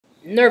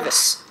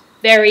Nervous.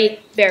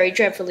 Very, very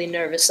dreadfully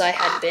nervous I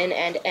had been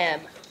and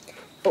am.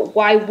 But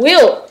why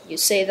will you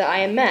say that I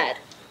am mad?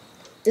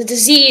 The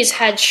disease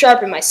had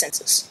sharpened my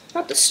senses,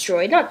 not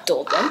destroyed, not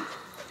dulled them.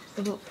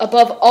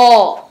 Above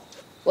all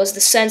was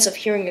the sense of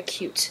hearing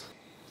acute.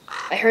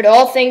 I heard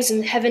all things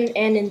in heaven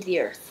and in the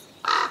earth.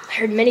 I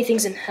heard many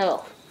things in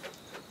hell.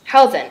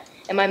 How then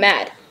am I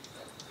mad?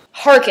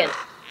 Hearken,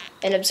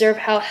 and observe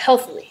how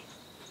healthily,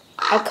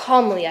 how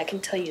calmly I can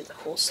tell you the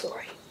whole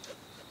story.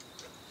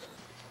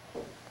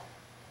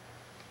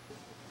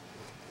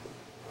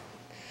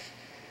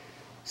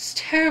 It's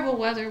terrible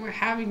weather we're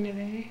having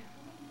today.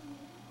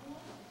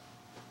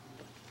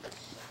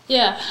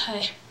 Yeah,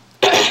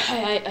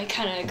 I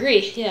kind of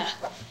agree, yeah.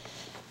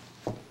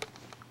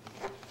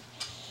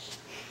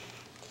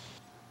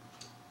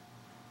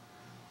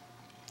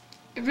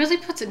 It really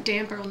puts a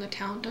damper on the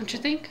town, don't you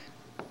think?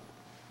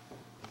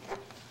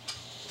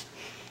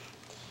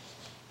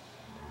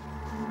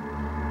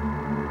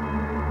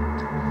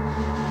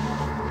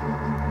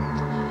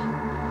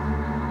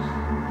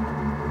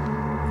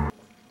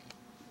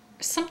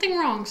 Is something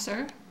wrong,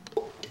 sir?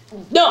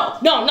 No,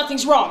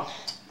 nothing's wrong.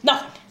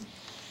 Nothing.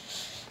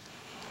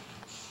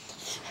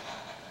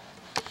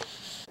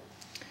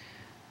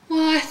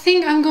 Well, I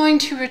think I'm going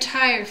to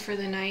retire for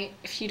the night,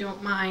 if you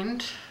don't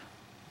mind.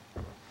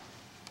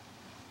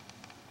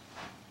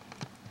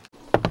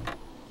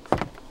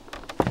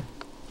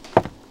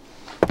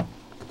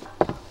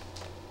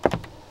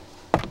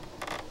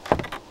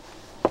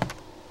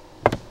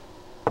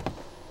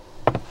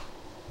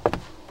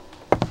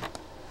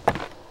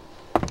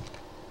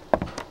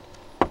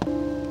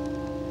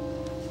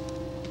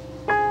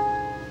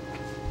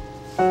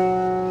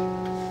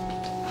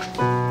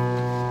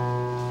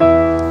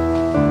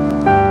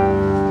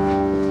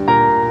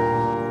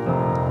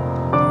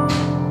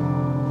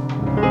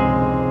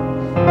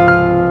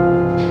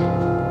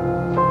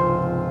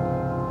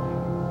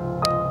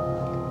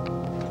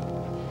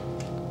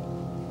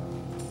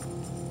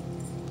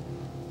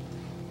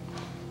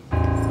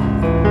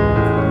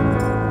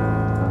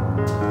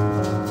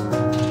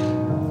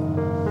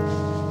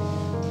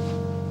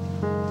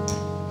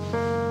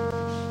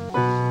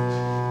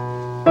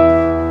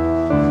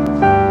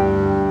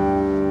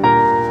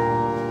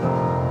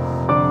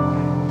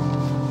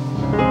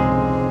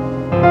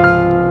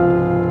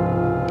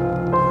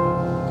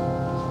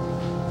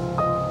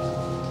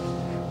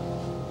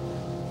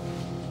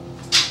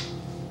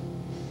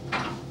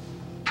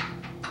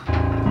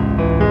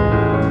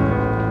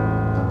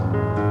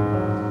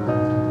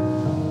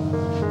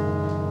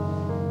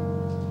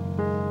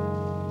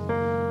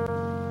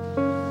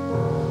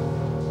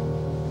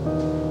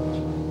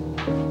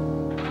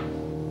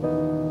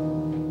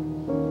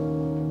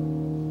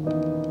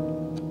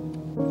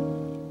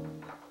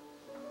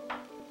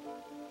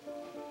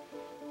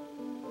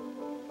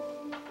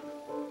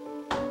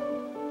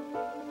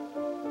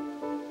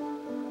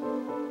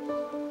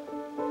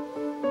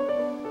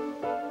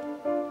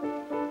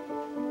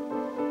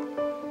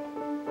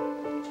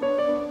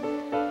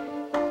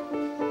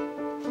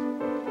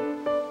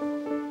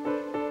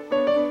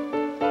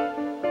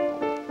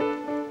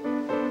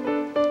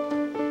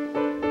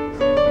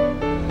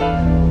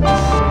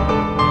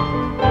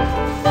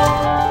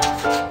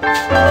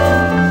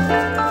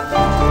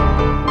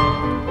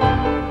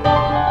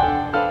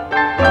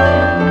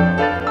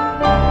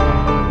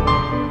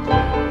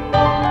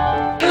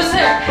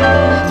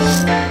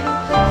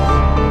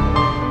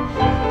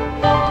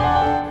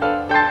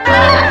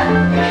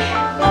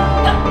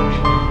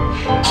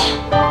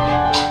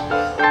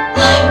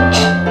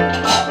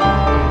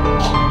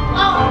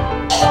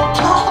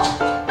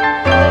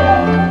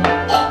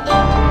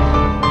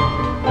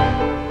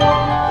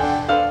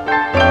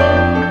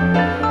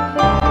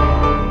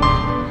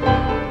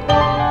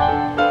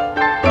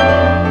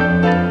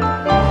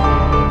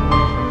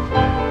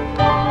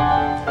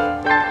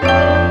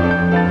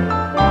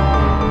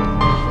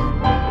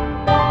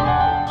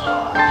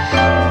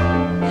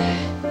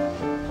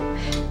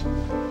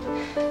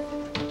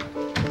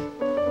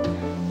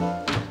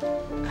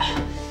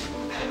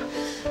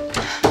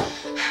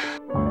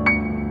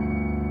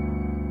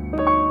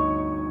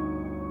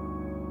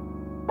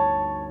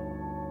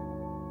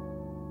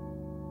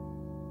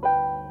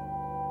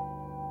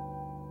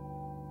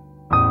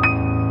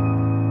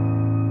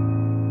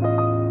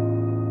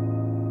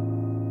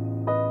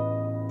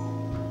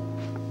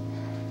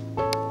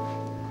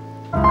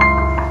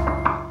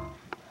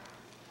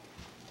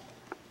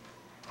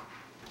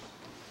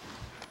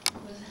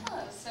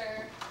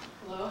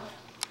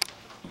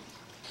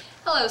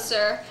 Hello,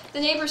 sir. The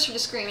neighbors heard a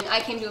scream and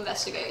I came to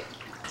investigate.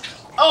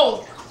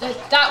 Oh,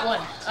 that one.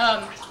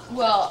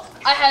 Well,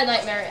 I had a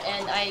nightmare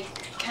and I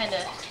kind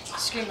of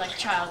screamed like a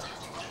child.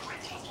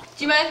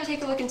 Do you mind if I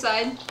take a look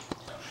inside?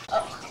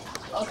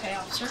 Okay,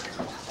 officer.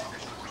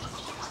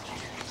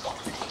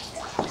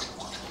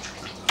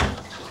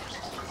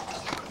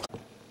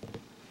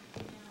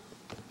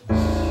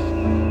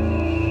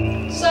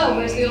 So,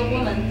 where's the old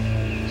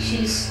woman?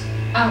 She's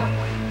out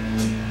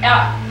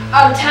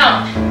of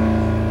town.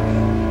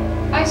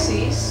 I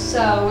see.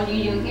 So, what are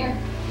you doing here?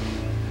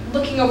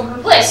 Looking over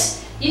her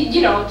place.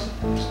 You know,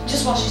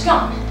 just while she's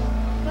gone.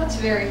 That's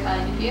very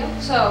kind of you.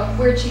 So,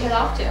 where'd she head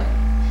off to?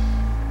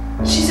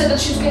 She said that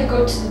she was going to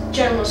go to the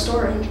general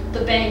store and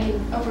the bank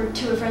and over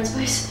to her friend's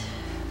place.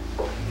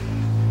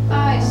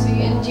 I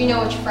see. And do you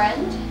know which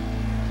friend?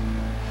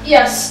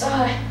 Yes,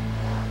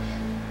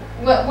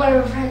 one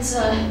of her friends,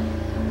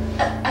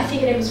 I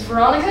think her name was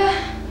Veronica.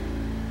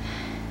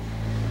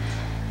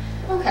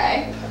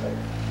 Okay.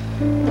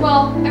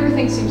 Well,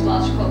 everything seems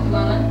logical at the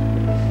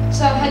moment.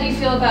 So, how do you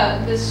feel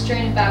about this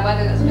strain of bad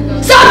weather that's been going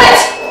on? Stop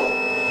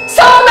it!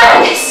 Stop the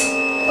madness!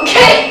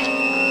 Okay?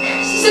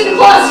 She's in the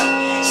closet.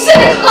 She's in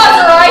the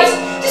closet, alright?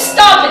 Just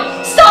stop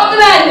it! Stop the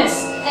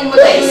madness! And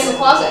what's she doing in the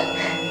closet?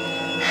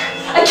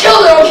 I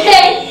killed her,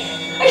 okay?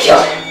 I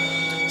killed her.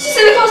 She's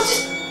in the closet.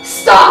 Just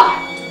stop!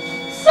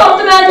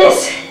 Stop the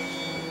madness!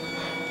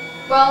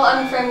 Well,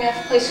 I'm afraid I'm going to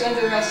have to place you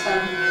under arrest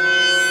then.